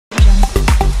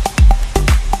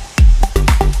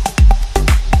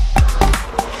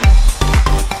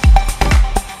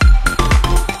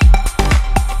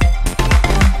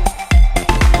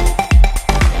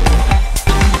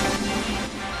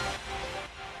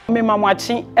Me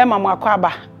mamwachi e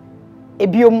mamwakwaba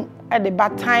ebiom at the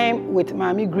bad time with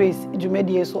Maame Grace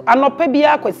dwumadie so anopa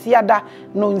bia kwasiada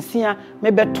no nsia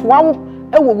me betoa wo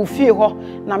ewo wo fie ho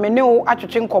na me ne wo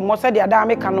atwetwe nkomo se de ada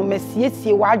me ka no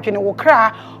masiesie wo adwene wo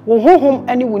kra wo honhom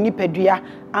ani wo nipadua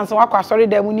anso wakwa sori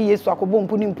da mu ni Yesu akobo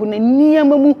mpu ni mpu na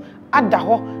niamamu ada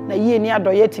ho na ye ni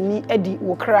adoye timi edi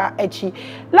wo kra achi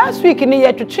last week ni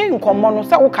ye twetwe nkomo no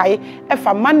se wo kai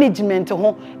efa management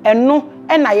ho eno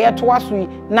na ye to aso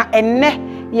na enne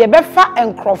ye befa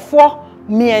enkrofo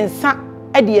miensa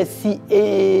ede asi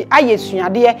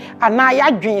ayesuade ana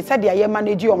ya dwen se de ye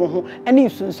manage omo ho ene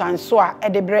nsunsanso a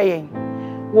ede breyen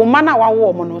wo mana wa wo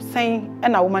omo no sen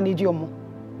na wo manage omo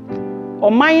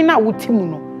oman na wo timu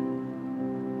no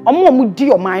omo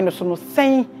di oman no so no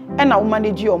sen na wo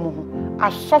manage omo ho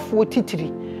asofo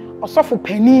titiri osofo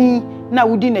pani na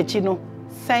wo di nachi no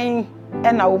sen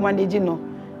na wo manage no.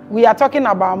 We are talking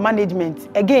about management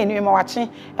again. We ma watching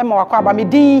e ma wakwa ba me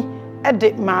din e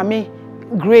de Maame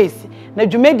Grace na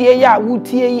dwumadie ya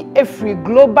wutie every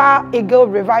Global Eagle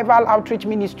Revival Outreach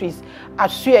Ministries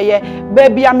asuye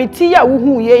baby amiti ya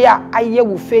wuhu ye ya aye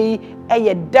wo fei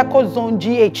eye Deco Zone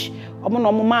GH omo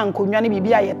no mo ma nkonwa ne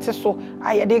bibia ye te so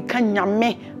aye de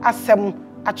kanyame asem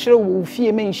achire wo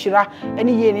fie menhira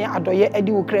ene ye ne adoye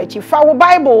edi wo krachi fa wo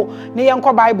Bible ne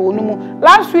yenko Bible no mu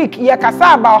last week ye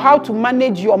kasa about how to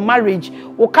manage your marriage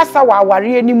wo kasa wa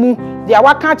aware animu de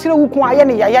awaka achire wo kun aye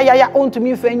ne ya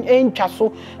ontumi fa entwa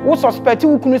so wo suspect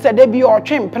wo kunu se de bi o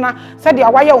twempena se de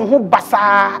awaye wo ho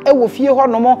basa e wo fie ho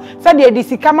no mo se de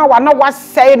edisika ma wa na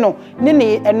wasei no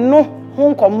ne eno ho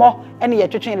nkomo ene ye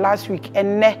twetwen last week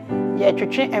enne ye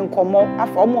twetwe enkomo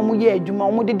afa omo ye adwuma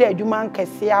omo de adwuma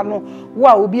nkese ano wo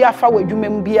a obi afa wa adwuma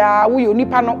mu bia wo ye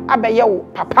onipa no abeye wo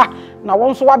papa na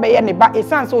won so wabeye ne ba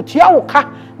esanse otua wo ka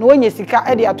na wonye sika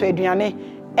e de ato aduane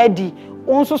edi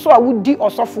won so a wodi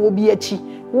osofo obi achi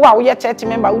wo a wo ye church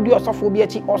member wodi osofo obi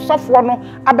achi osofo no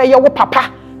abeye wo papa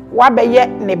wabeye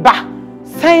ne ba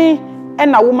sen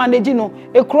na wo manage no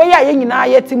ekro ya ye nyina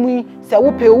ayetimu se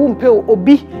wo pe wo mpe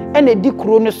obi na di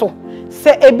kro no so se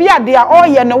ebi ade a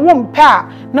oye ne wo mpe a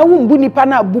na wo mbu nipa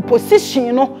na bu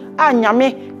position no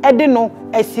anyame ede no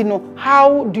esi no.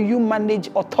 How do you manage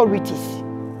authorities?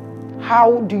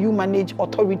 How do you manage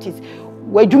authorities?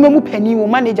 Wadwuma mu pani wo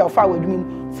manager of wadwuma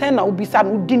mu sen na obisa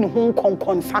no di ne ho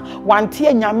konkonsa wante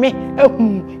anyame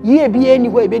ehum ye bi ani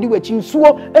ho ebedi wachi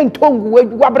nsuo entongu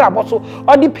wabrabo so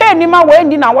odi pani ma wa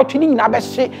ndi na wotwe ni nyina be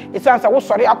hye esansa wo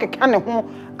sori akeka ne ho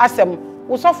asem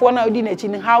wo sofo na odi na chi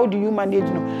ni. How do you manage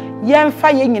no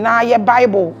yemfa ye nyina ye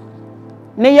Bible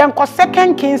ne yenko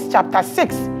 2 Kings chapter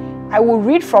 6. I will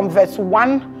read from verse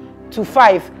 1 to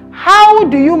 5. How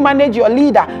do you manage your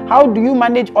leader? How do you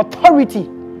manage authority?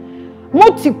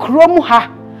 Moti kromu ha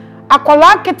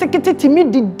akola ketekete timi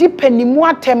di dipanimu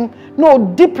atem no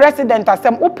di president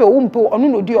asem ope umpe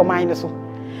onu no di oman so.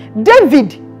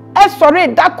 David sorry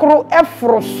dakro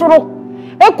efro soro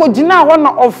ekogina ho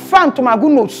na ofront magu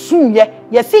no suye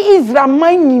yesi Israel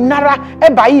man nyinara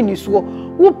ebayi ni so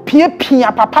wo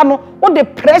piepia papa no wo de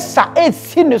pressure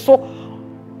esi ni so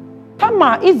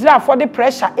kama Israel for the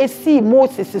pressure esi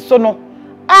Moses so no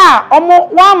omo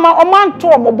wama omanto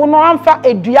omobo no amfa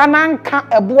edua na nka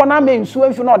ebo na ma nsuo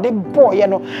mfi no de boye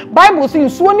no Bible say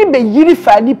nsuo ni be yiri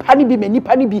fa nipa ni bi me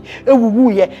nipa ni bi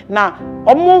ewuwu ye na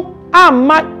omo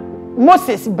ama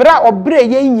Moses bra obre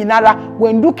ye nyinara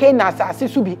wendu ke na asase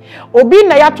su bi obi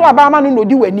na yato abama no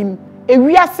di wanim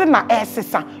ewiase na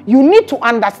esesa. You need to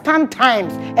understand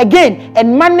times again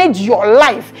and manage your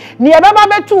life. Ni ababa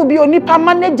betu bi onipa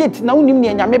manage it na unim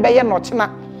ne nyame beye no chena.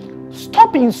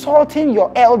 Stop insulting your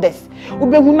elders.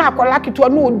 Ubehu na akola kitu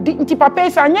no nti papa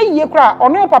esa anya yiye kra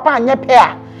ono papa anya pe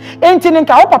a enti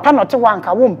nka wo papa no te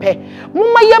wanka wo mpe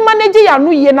mumma ye manage ya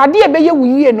no ye na de ebeye wo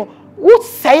yiye no wo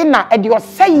sei na e de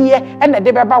oseye e na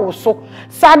de beba wo so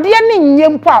sade ne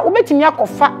nyempo a obetimi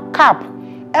akofa cap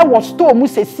e wo store mu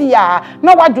sesi a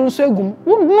na wadwo nso egum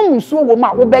wo nso wo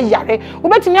ma wo be yare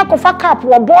obetimi akofa cap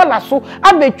wo bola so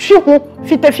abetwi ho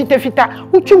fita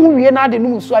utwi ho wie na de no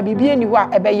nso abibie ni ho a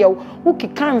ebe yew wo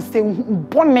kikanse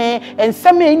bone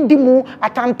ensem endimu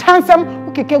atantansem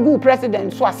wo kikegu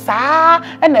president so asa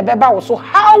e na beba wo so.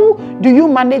 How do you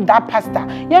manage that pastor?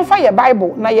 Yemfa your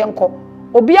Bible na yenko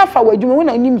obi afa wadwuma wo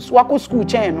na nim so akọ school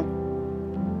chen no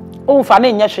o fa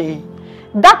na nya hwe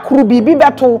da kru bibi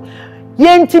beto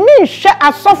yentimi hwe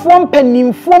asofo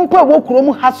mpanimfo mpo e wo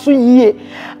krom ha so yie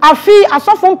afi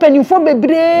asofo mpanimfo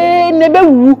bebre ne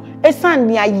bewu esan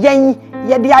ne ayen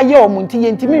ye de aye omunti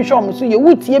yentimi hwe omso ye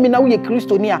wutie mi na wo ye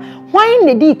kristoni a hwan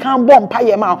ne di kan bom pa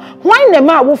ye ma hwan ne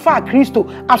ma wo fa kristo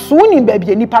aso ni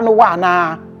babie nipa no wa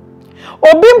na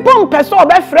obi mpom pese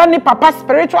obefre ni papa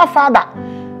spiritual father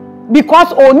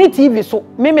because only TV so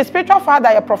me spiritual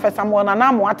father your Professor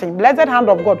Monana Moatin blessed hand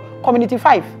of God community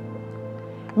 5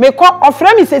 me ko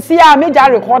ofre me sesi a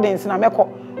major recordings na me ko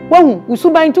wahu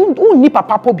usuban tu unni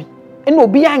papa pobi and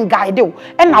obi an guide o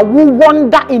and na wo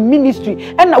wonder in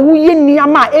ministry and na wo ye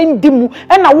niama endimu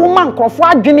and na wo man krofo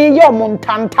adwene ye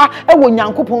omontanta e wo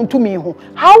nyankopon tumi ho.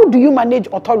 How do you manage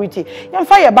authority?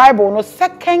 Yemfa your Bible no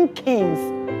 2 Kings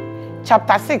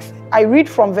chapter 6 I read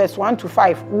from verse 1 to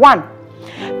 5. 1.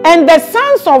 And the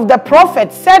sons of the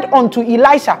prophet said unto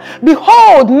Elisha,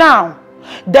 behold now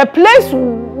the place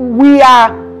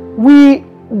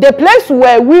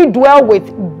where we dwell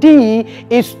with thee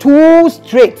is too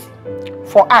straight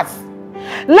for us.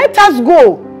 Let us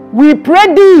go, we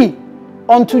pray thee,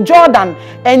 unto Jordan,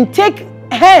 and take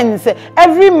hence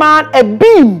every man a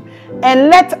beam, and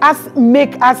let us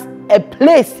make us a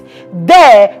place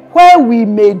there where we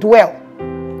may dwell.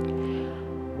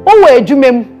 O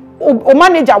ejumem o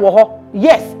manager wo ho,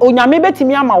 yes, onyame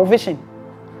betimi ama wo vision.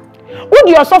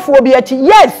 Udi osofo obi achi,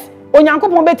 yes,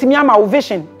 onyankopon betimi ama wo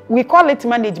vision. We call it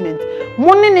management.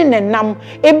 Money ni nenam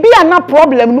ebi ana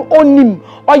problem no onim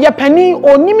oye pani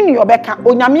onim ni obeka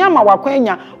onyame ama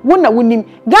wakwanya wo na wonim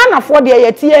Ghana for de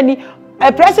yete ani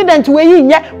a president we yi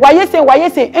nye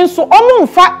wayese enso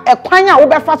omumfa ekwanya wo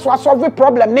befa so solve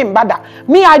problem ne mbada.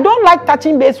 Me I don't like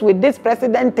touching base with this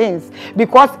president things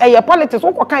because politics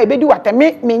wo kan ebedi wate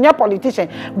me nya politician,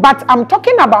 but I'm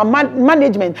talking about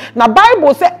management. Na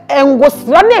Bible say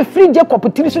engosra na free je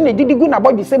competition na didigu na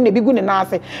body same na bigu ne na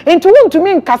ase enti won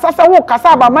me nkasa sa wo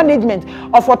kasa about management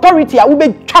of authority a wo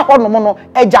be twa ho no mo no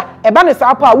eja eba ne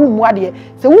sa pa a wo mu ade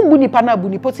se wo mu nipa na bu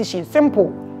ni position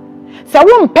simple. Se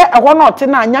wo mpe eho na ote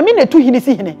na nyame na tu hini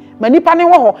si hini ma nipa ne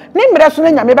wo ho ne mre so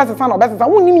na nyame besesa na obesesa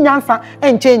wo nim nyansa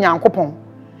enche nyankopon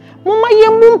mumma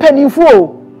yemmu mpanimfo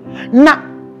o na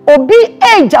obi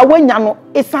eja wanya no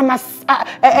is an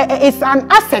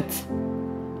asset.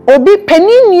 Obi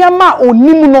peninia ma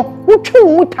onim no wotwe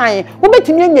mu tan wo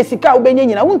betimi anya sika wo benya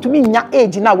nyina wontumi nya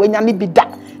age na wanya ne bida.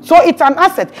 So it's an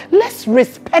asset. Let's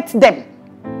respect them.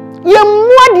 Yemmu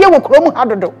ade wo krom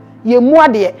hadodo yemmu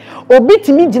ade obi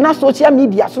timi gina social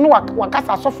media so no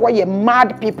wakasa sofo ye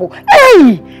mad people.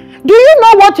 Hey, do you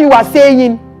know what you are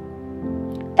saying?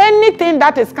 Anything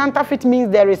that is counterfeit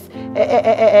means there is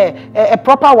a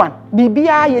proper one.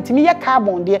 Bibia yetimi ye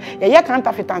carbon there ye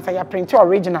counterfeit and say print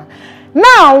original.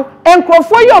 Now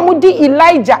enkrofo ye omudi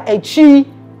Elijah echi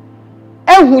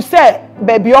ehun say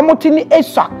baby omotini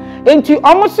eswa enti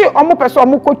omo se omo pese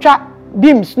omo kotwa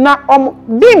beams na omo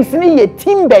beams ni ye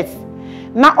timbers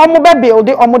na omo be build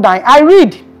omo dan. I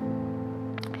read.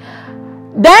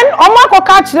 Then omo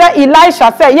akoka kire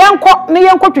Elisha say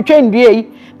yenko twetwe ndue yi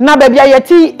na baby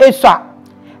ayeti eswa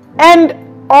and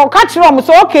o ka kire omo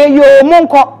say okay yo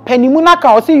monko panimu na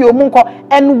ka o say yo monko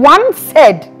and one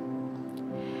said,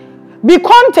 be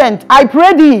content, I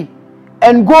pray thee,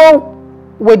 and go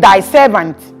with thy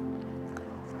servant.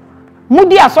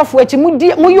 Mudi asofo echi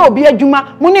muye obi adwuma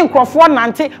muni nkrofo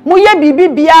nante muye bibi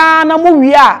bia na mu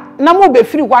wia na mu be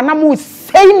firi kwa na mu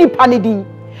sei nipa ne din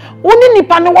oni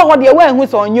nipa ne wo ho de we hu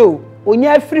so onye o onye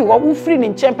afiri wo wo firi ne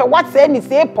nchempe what say ni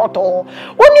say poto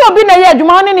oni obi na ye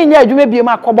adwuma oni ne nya adwuma biem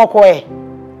akoboko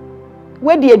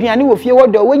we di aduane wo fie wo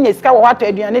do we nya sika wo wato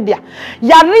aduane dia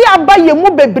yare aba ye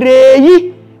mu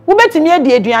bebreyi.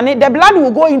 The blood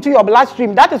will go into your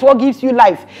bloodstream. That is what gives you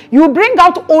life. You bring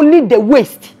out only the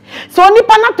waste. So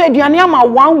nipa na to aduane ama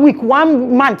 1 week,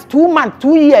 1 month, 2 months,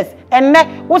 2 years, and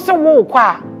ne wo se wo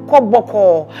kwa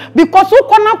koboko because wo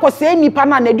kona ko se nipa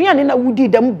na aduane na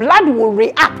wudi them blood will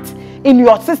react in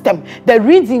your system. The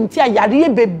reason tia yare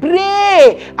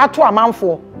bebre ato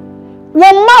amanfo.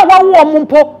 Wo ma wa wo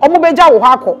ompo omo beja wo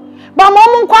akọ. Ba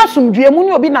mom kwa asumdwemu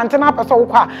ni obi nante na pese wo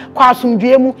kwa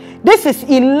asumdwemu. This is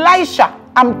Elisha.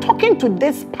 I'm talking to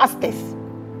these pastors.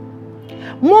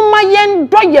 Mama yen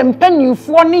do yen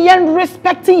penifo ni yen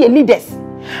respecting your leaders.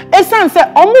 Esan se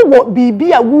omo wo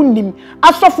bibi a wunim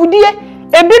asofudie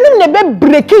ebinum ne be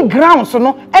breaking grounds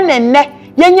no ene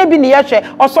yenye bi ne yehwe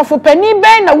osofo pani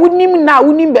ben na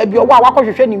wunim ba bi owo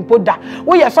akohwehwe ni mpoda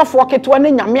wo ye sofo ketewa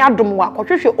na nyame adom wa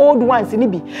akohwehwe old ones ni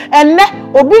bi enne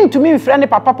obi ntumi mfre ne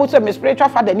papa po so me spiritual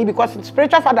father ni because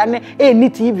spiritual father ne ni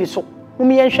TV so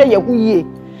mum yenhwe ye hu yie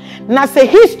na se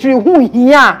history hu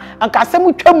hia anka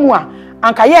asem twamu a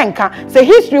anka ye nka se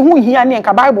history hu hia ne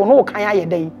anka Bible no kan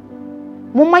ayedan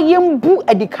mumma yembu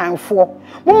edikanfo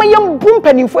mumma yembu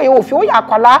mpanimfo ye ofie wo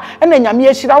yakwala na nyame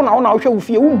ahira wo na hwe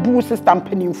ofie wo mbu system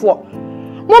mpanimfo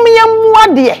mumma yemmu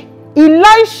ade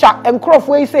Elisha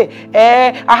enkrofo yi say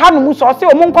aha no mu so say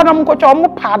o monko na monko cha o mo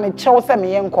pa ne chew se me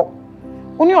yenko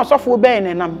oni osofo ben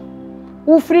nenam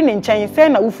wo firi ne nchen say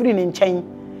na wo firi ne nchen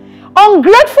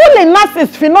Ungratefulness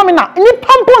is phenomenal. Ni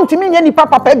pampo ntimi nya ni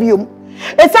papa biom.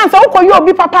 Esanse ukoyo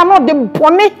obi papa no de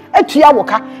bone atua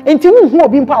woka. Enti hu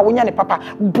obi mpa wonya ne papa.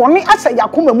 Bone asa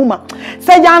yakoma mu ma.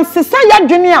 Se yansesa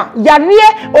yadwene a yare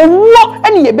owuo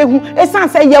ene ye behu.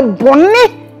 Esanse ye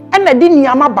bone ena di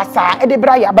niama basa e de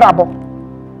bra ya brabo.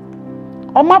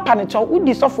 Oma panecho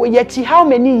udi sofo ye chi how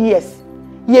many years?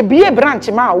 Ye biye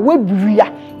branch ma we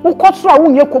buria. Ukotso a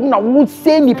wonye kom na wo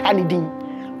se nipa ne din.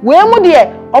 We mu de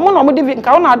omo no mo de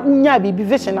nka na nya bibi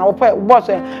vision na wo boss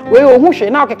we ohun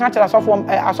hwe na o keka kire asofo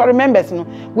asori members no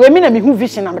we mi na mi hu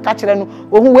vision na me ka kire no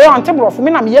ohun we on table of me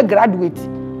na me ye graduate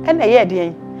and na ye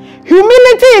de.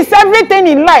 Humility is everything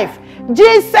in life.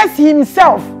 Jesus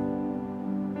himself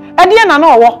ade na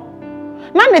na owo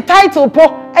na the title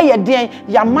po eye de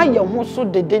yama ye ho so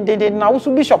de na wo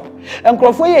so bishop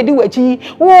enkrofo ye di wachi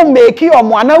wo make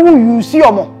omo ana wo use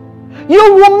omo.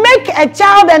 You will make a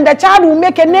child and the child will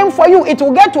make a name for you. It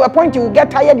will get to a point you will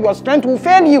get tired, your strength will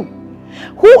fail you.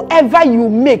 Whoever you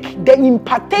make, the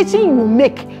impartation you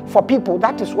make for people,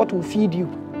 that is what will feed you.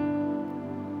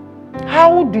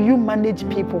 How do you manage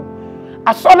people?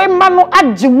 Asole mano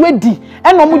ajiwedi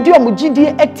eno mudi omugidi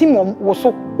etim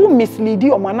woso wo mislead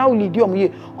omana wo lead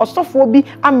omye osofo bi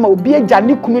ama obi agya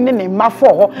ne kunu ne mafo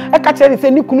ho e ka kire se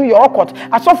ne kunu ye okot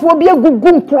asofo obi agugu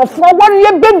nkrofo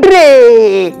wore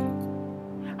bebre.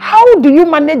 How do you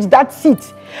manage that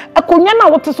seat? Akonya na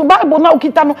wote so Bible na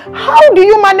okita no. How do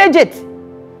you manage it?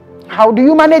 How do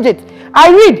you manage it? I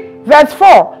read verse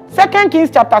 4, 2 Kings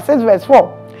chapter 6 verse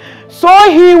 4. So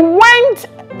he went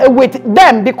with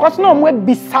them because no more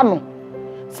bisano.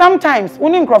 Sometimes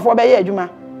uni nkrofo be ye adwuma.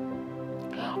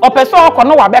 Opeso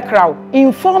okono wa be crowd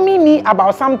informing me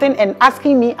about something and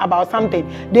asking me about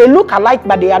something. They look alike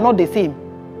but they are not the same.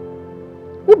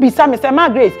 Ubisa me say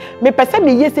Maame Grace me pese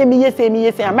me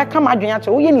yese ameka madwen ache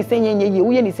wo ye ni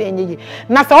senye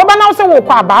na se oba na wo se wo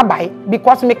kwa baabai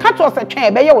because me catch us a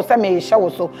twen be ye wo se me hye wo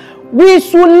so. We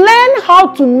should learn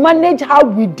how to manage how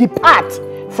we depart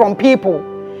from people.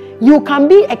 You can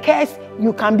be a curse,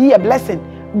 you can be a blessing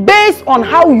based on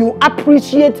how you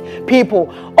appreciate people.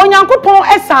 Onyankopon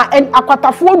esa en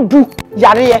akwatafo du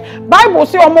yare Bible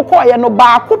say omoko ye no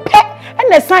ba ko pe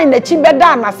and the sign that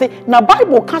Chibeda na say na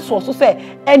Bible can so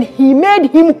say and he made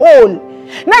him whole.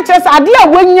 Not just idea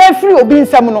when you free obi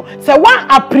nsem no say one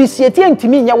appreciate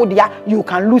ntimi nya wo dia you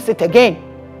can lose it again.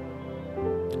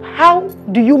 How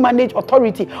do you manage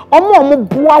authority? Omo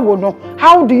boa wo no.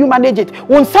 How do you manage it?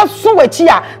 Won sa so wachi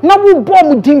a na wo bo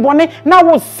mu dimbone na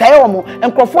wo say omo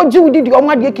enkrofo ji wudi di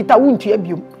omo ade kita wo ntua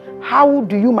biom. How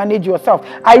do you manage yourself?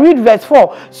 I read verse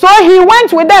 4. So he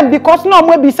went with them because no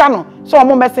more bisano. So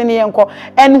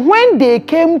and when they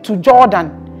came to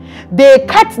Jordan, they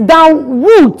cut down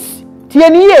woods.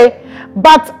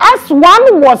 But as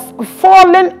one was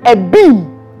falling a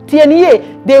beam,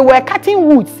 they were cutting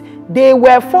woods. They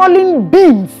were falling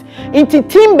beams into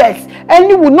timbers. And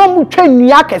you would not train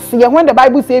when the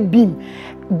Bible says beam.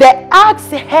 The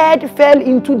axe head fell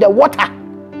into the water.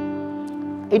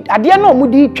 Adia no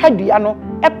mudi twadua no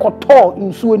ekoto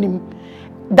nsuo nim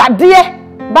that dear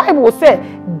Bible say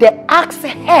the axe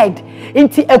head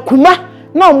into akuma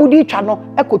na mudi twa no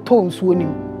ekoto nsuo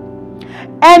nim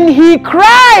and he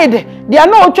cried there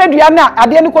no twadua na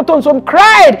adia ni koto nsuo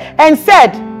cried and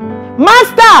said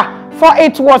master for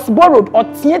it was borrowed or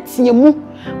tie mu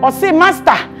or say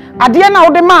master adia na wo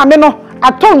de ma me no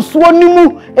ato nsuo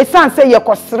nimu esan say ye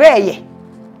kosreye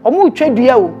omu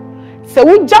twadua o se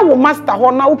wuja wo master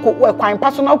ho na uko kwan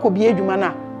paso na uko bi adwuma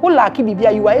na wo laaki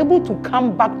bibia you are able to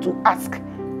come back to ask.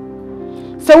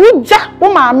 Se wuja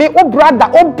wo maame wo brother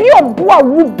obi obo a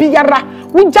wo biara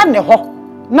wuja ne ho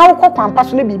na uko kwan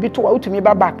paso na bibi to wa utumi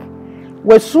ba back.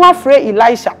 We so afraid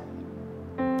Elisha.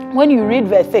 When you read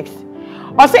verse 6,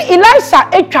 or say Elisha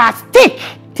etwa stick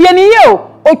tie ne ye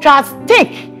o otwa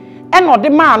stick and the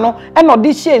man and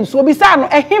this shame so beside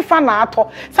na ato.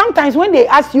 Sometimes when they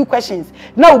ask you questions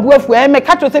now me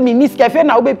catch say me miss cafe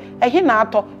na na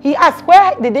ato he asked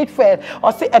where did it fall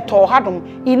or say a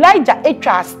hadum Elijah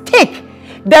etwa stick.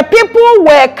 The people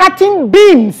were cutting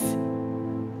beams.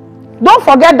 Don't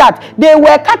forget that they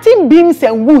were cutting beams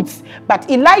and woods, but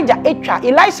Elisha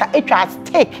etwa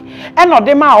stick. And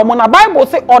the man the Bible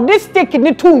say or this stick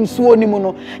ni two nsuo ni mu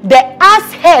no the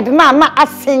ass head na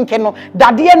asink no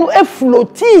dade no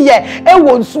efloti ye e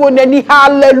wo nsuo nani.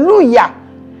 Hallelujah.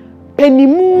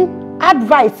 Penimu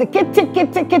advice kete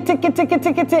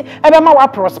ebe ma wa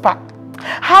prosper.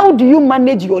 How do you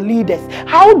manage your leaders?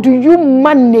 How do you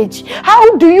manage?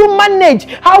 How do you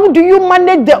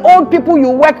manage the old people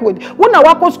you work with? When I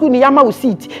work school ni yama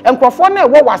seat and crofone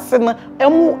wo wase no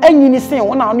emu anyini sen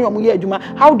wona oni omo ye adwuma.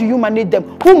 How do you manage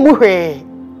them?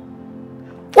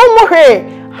 pray.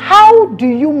 How do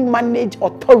you manage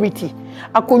authority?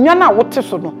 Akonyana wote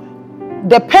so no.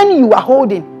 The pen you are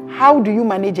holding, how do you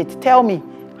manage it? Tell me,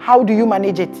 how do you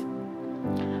manage it?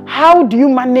 How do you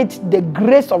manage the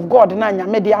grace of God?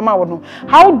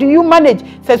 How do you manage?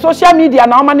 Say social media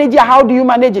now manage it. How do you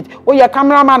manage it? Oh, your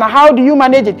cameraman, how do you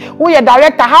manage it? Oh, your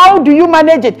director, how do you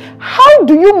manage it? How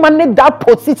do you manage that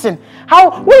position?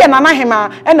 How we nana hema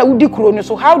and udi kroni.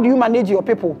 So how do you manage your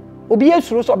people? Obiye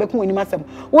suro so obeku enimasem.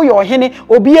 Oh, your hene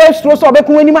obiye suro so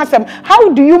obeku enimasem. How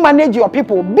do you manage your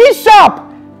people?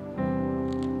 Bishop,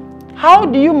 how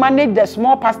do you manage the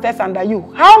small pastors under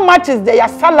you? How much is their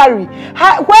salary?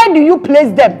 Where do you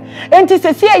place them? And to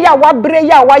say, ya wabre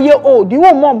ya wa ye old, you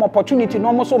want more opportunity,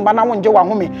 no more so mbana wonje wa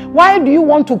home. Why do you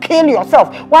want to kill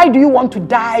yourself? Why do you want to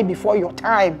die before your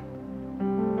time?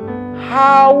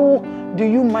 How do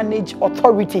you manage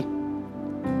authority?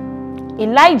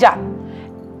 Elijah,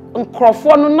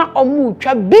 nkrofo no na omu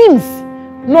twa beams,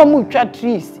 no mu twa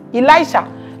trees. Elisha,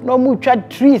 no mu twa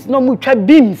trees, no mu twa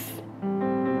beams.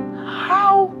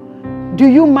 How do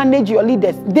you manage your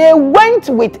leaders? They went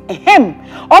with him.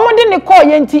 Omode ne call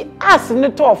yenti as ne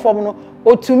to form no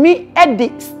otumi at the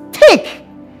stake.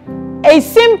 It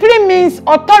simply means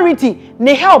authority.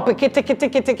 Ne help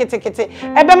kete.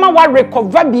 Ebema wa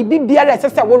recover bibi biara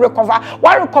sese wo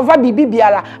recover bibi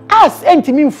biara as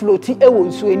entimi floati ewo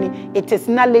nsueni. It is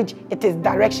knowledge, it is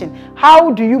direction.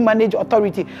 How do you manage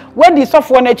authority? When the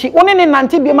software na chi one ne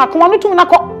nante bi ma kuma no tum na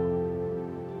ko.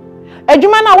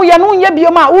 Ejuma na wo ye no nya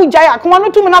bioma wo jai akoma no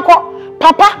tum na ko.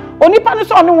 Papa onipa no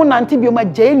so no wo nante bioma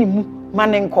jai ni mu.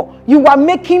 Manenko. You are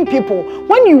making people.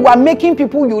 When you are making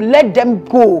people, you let them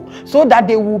go so that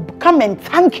they will come and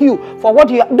thank you for what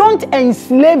you are. Don't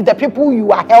enslave the people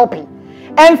you are helping.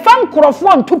 And from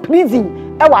Kurofon to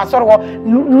prison,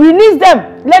 release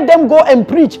them. Let them go and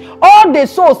preach. All the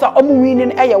souls are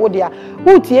winning.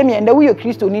 Who tell me and the way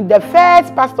Christ need the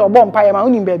first pastor born Payama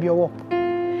unim baby.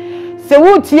 Say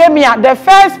who tell me the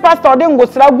first pastor then go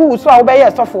slagu so obey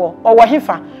yourself or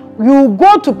wahifa. You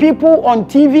go to people on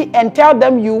TV and tell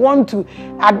them you want to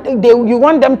you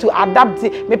want them to adapt.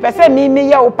 Me person me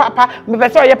ya o papa, me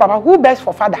person ya papa. Who begs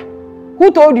for father?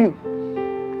 Who told you?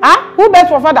 Huh? Who begs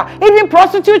for father? Even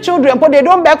prostitute children, but they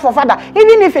don't beg for father.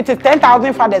 Even if it is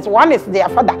 10,000 fathers, one is their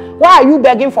father. Why are you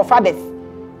begging for fathers?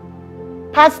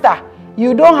 Pastor,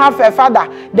 you don't have a father.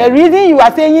 The reason you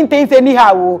are saying things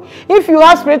anyhow, if you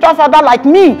have spiritual father like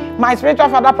me, my spiritual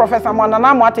father, Professor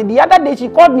Monana Mwate, the other day she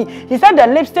called me. He said the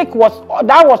lipstick was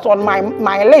on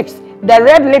my lips, the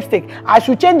red lipstick. I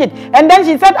should change it. And then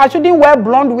she said I shouldn't wear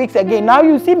blonde wigs again. Now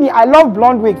you see me, I love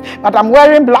blonde wigs, but I'm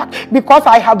wearing black because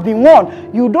I have been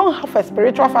warned. You don't have a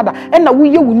spiritual father. And now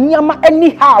we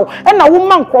anyhow. And now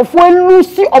woman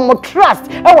Lucy or trust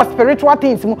our spiritual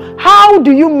things. How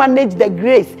do you manage the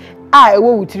grace? Are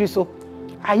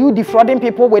you defrauding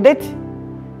people with it?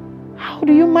 How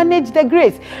do you manage the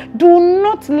grace? Do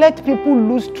not let people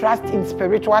lose trust in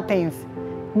spiritual things.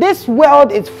 This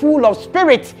world is full of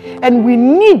spirits and we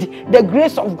need the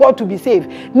grace of God to be saved.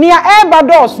 Nia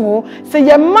ebados no say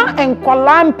yema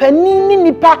enkola mpanini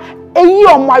nipa eyi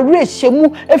omware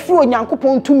shemu efiri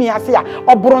onyankopon tumi ase a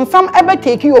obronsam ebe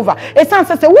take over. Esan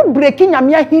say we break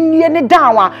nyame ahinie ne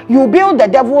down, you build the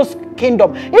devil's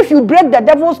kingdom. If you break the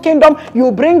devil's kingdom,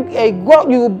 you bring a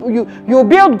God, you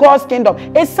build God's kingdom.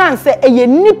 Esan say eye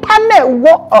nipa na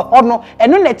wo hono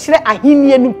eno na kire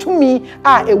ahinie no tumi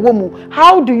a ewo mu.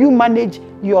 How do you manage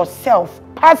yourself,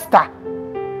 pastor?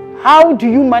 How do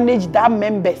you manage that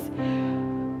members?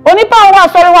 Onipa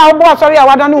wa sorry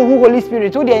awada no hu Holy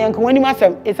Spirit wo de yankan wani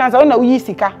masem esan say na wo yi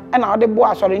sika e na wo de bo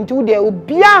asori nti wo de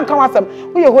obia anka wasem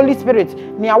wo ye Holy Spirit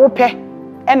ni awo pe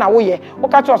e na wo ye wo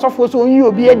ka cho osofo so yi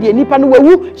obi e de nipa no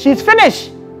wawu, she's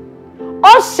finished.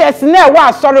 Oshes na wa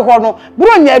asori ho no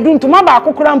bro nya adu ntuma ba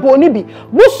akokora mpo oni bi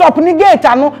bishop ni gate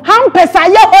ano hampesa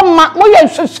ye ho ma mo ye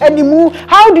hwehwani mu.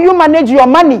 How do you manage your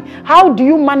money? How do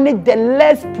you manage the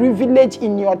less privilege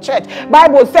in your church?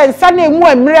 Bible says sane emu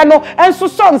emre no enso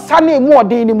so sane emu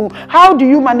odin ni mu. How do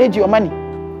you manage your money?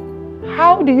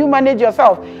 How do you manage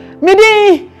yourself?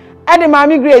 Midi ade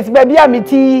Maame Grace baby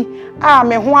amiti a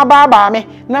me ho aba me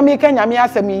na me ka nyame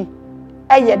asemi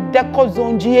eye deco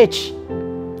zone GH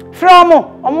from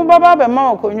omo baba be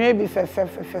ma okonwe bi fe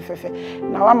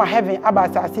now I'm a heaven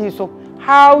about asase so.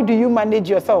 How do you manage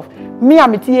yourself? Me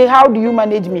amiti, how do you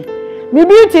manage me? Me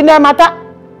beauty na mata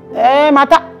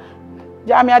mata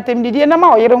jami atem didi na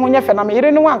ma oyere ho nya fe na me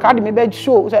yere no wan ka de me be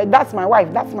show so that's my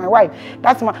wife that's my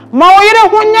ma oyere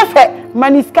ho nya fe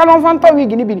maniska no fanta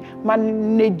wig ni bi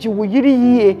manage wo yiri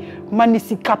yie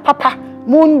manisika papa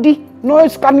mundi no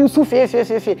scanning su fe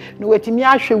no wetimi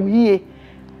ahwe wiye.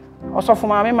 Osofo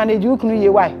maame manage ukunu ye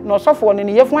why no osofo no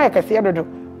ne yefun ayekese dodo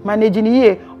manage ni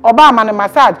ye oba ma ne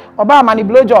massage oba ma ne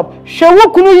blow job hwe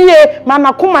ukunu ye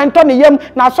mana kuma nto ne yam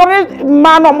na sori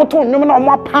ma no moto nwum na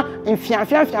omopa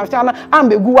mfiafia na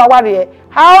ambegu waware.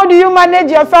 How do you manage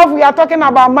yourself? We are talking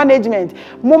about management.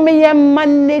 Mume ye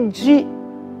manage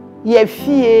ye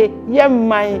fie ye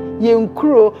man ye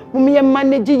nkuro mume ye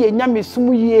manage ye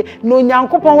nyamesum ye no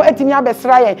nyankopon atimi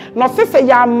abesra ye no sese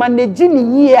ya manage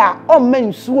ni ye a o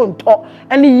mansuo nto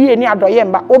ene ye ni adoye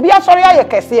mba obi asori aye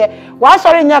kese wa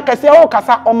asori nya kese o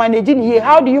kasa o manage ni ye.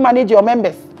 How do you manage your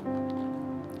members?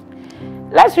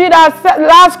 Let's read our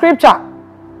last scripture.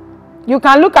 You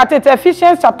can look at it,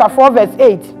 Ephesians chapter 4 verse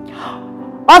 8.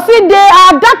 Or see, they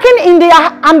are darkened in their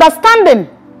understanding,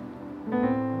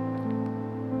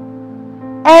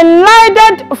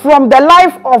 enlightened from the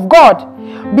life of God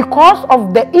because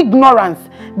of the ignorance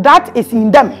that is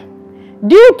in them,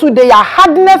 due to their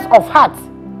hardness of heart.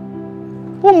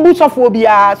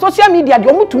 Social media, if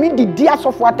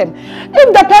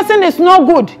the person is not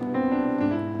good,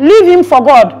 leave him for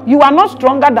God. You are not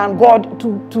stronger than God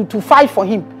to fight for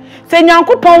him. Say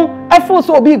nyankopon efo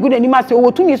so obi good anima say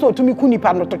otumi so otumi ku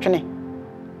nipa no totwene.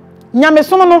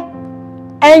 Nyamesom no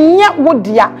enye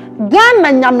wodia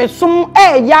Ghana nyamesom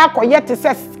ya akoye te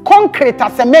se concrete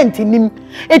cement nim.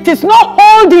 It is not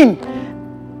holding.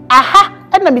 Aha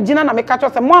na me gina na me ka cho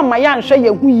se mo amaye anhwe ye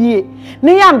hu yie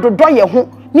ne ya ndodo ye ho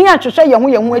ne ya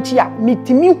hwehwe ye hu achi a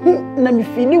mitimi hu na me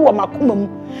fili wo makoma mu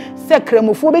se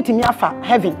kremofo betimi afa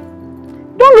heaven.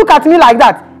 Don't look at me like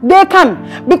that. They can,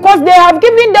 because they have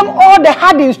given them all the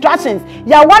hard instructions.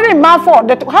 You are worrying man for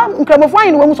that.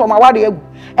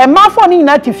 And man for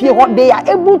they are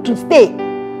able to stay.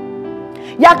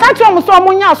 You catch them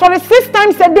sorry 6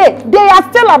 times a day. They are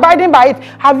still abiding by it.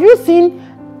 Have you seen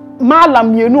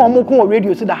Malam you know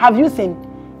radio so that have you seen?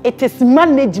 It is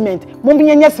management.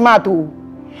 Smart.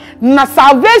 Na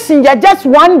salvation is just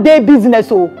one day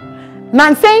business. Oh,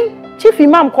 now saying Chief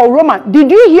Imam called Roman. Did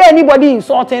you hear anybody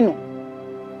insulting?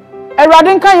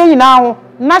 Now,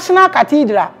 National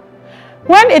Cathedral.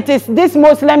 When it is these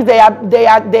Muslims, they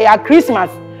are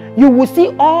Christmas. You will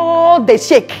see all the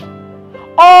sheikh,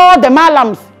 all the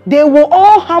malams. They will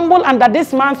all humble under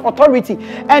this man's authority,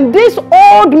 and this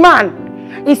old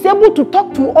man is able to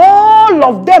talk to all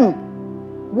of them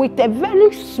with a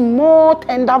very small,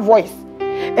 tender voice,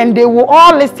 and they will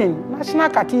all listen. National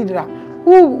Cathedral.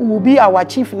 Who will be our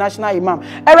chief national imam?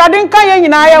 Eradin kaya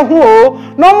nyina ye hu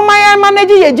no maya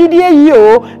manage ye gidie yi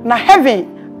o na heaven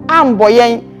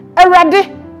amboyen erade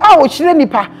a o chire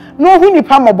nipa no hu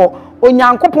nipa mobo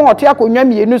onyankopon ote akonwa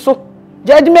mienu so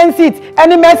judgment seat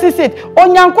any mercy seat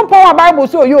onyankopon wa bible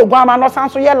so ye oguama no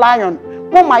sanso ye lion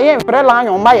mo maye mfre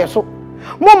lion maye so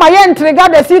mo maye trigger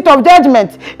the seat of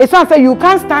judgment. It's not say you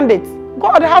can't stand it.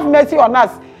 God have mercy on us.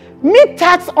 Meet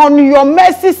tax on your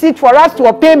mercy seat for us to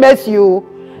obtain mercy.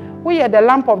 We are the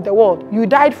lamp of the world. You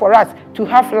died for us to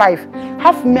have life.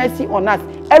 Have mercy on us.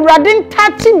 Eradin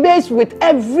touching base with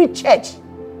every church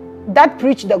that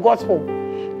preach the gospel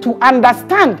to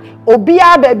understand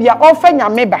obia babia offer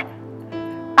nyameba.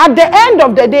 At the end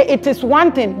of the day, it is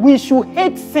one thing. We should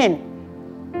hate sin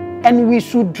and we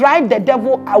should drive the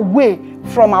devil away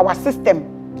from our system.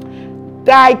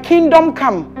 Thy kingdom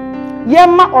come.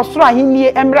 Yema osro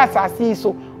ahinie emra sasi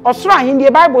so osro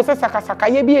ahinie Bible says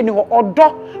sakasaka ye bi eni ho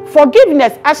odo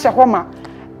forgiveness ashehoma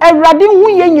Ewrade hu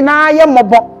ye nyina ye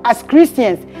mobo as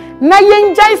Christians na ye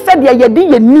njai said ye de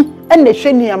ye ni ene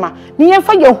hweniama ni ye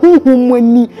fa ye huhum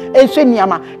ani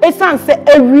ehweniama esan se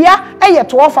ewia eye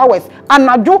 12 hours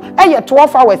anadwo eye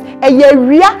 12 hours eye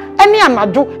ewia ene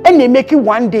anadwo ene make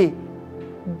one day.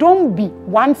 Don't be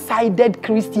one-sided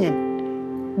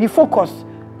Christian. Be focused.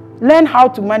 Learn how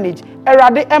to manage.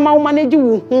 Erade ema manage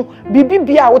wo hu bibi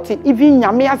bia wote even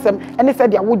nyame asem ene se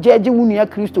dia wo jeje wo nua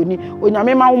Kristo ni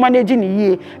onyame ma wo manage ni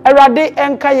yie. Erade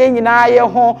enka ye nyina ye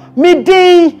ho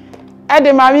midin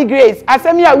ede Maame Grace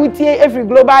asem ya wutie every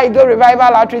Global Eagle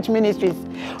Revival Outreach Ministries.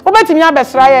 Obetimi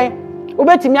abesra ye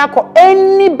obetimi akọ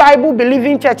any Bible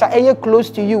believing church are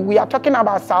close to you. We are talking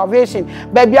about salvation.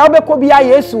 Baby obekọ bia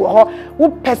Yesu ho wo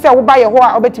pese wo ba ye ho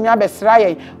a obetimi abesra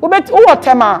ye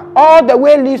tema all the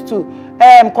way leads to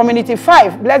community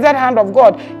 5 Blessed Hand of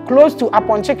God close to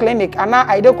Aponche Clinic and na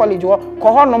Ideal College wo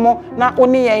ko ho no mo na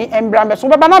oni yen embra meso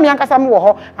baba na me ankasa me wo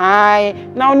ho ai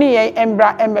na oni yen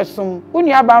embra emesum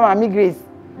uni aba Maame Grace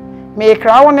me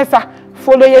kra wo ne sa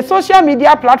follow your social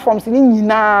media platforms ni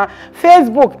nyina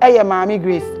Facebook Maame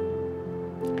Grace,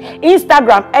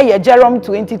 Instagram Jerome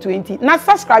 2020 na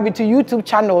subscribe to YouTube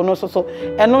channel no so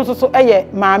and no so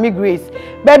Maame Grace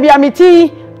baby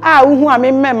amiti uhu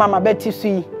ame mama beti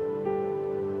sui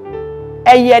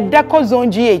eye deco zone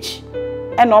GH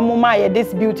and omuma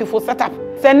this beautiful setup.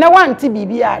 Se ne wanti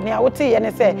bibia ne awote ye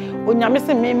ne se onyame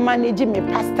se me manage me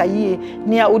pastor ye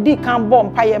ne odi kan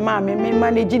bom pa ye ma me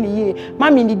manage ne ye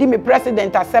ma me ndidi me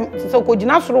president asem so ko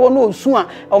gina soro no osu a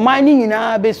o man ni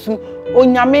nyina besu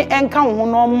onyame enka ho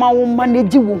no ma wo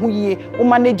manage wo hu ye wo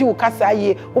manage wo kasa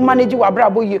ye wo manage wo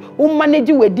abrabo ye wo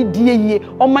manage wo didie ye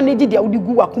o manage dia odi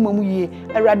gu wakoma mu ye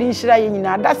awrade nhira ye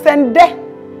nyina da sende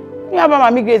ni aba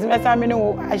Maame Grace mesa me ne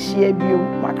wo ahia bio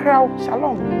makraw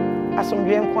shalom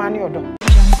asomdwe nko ani odo.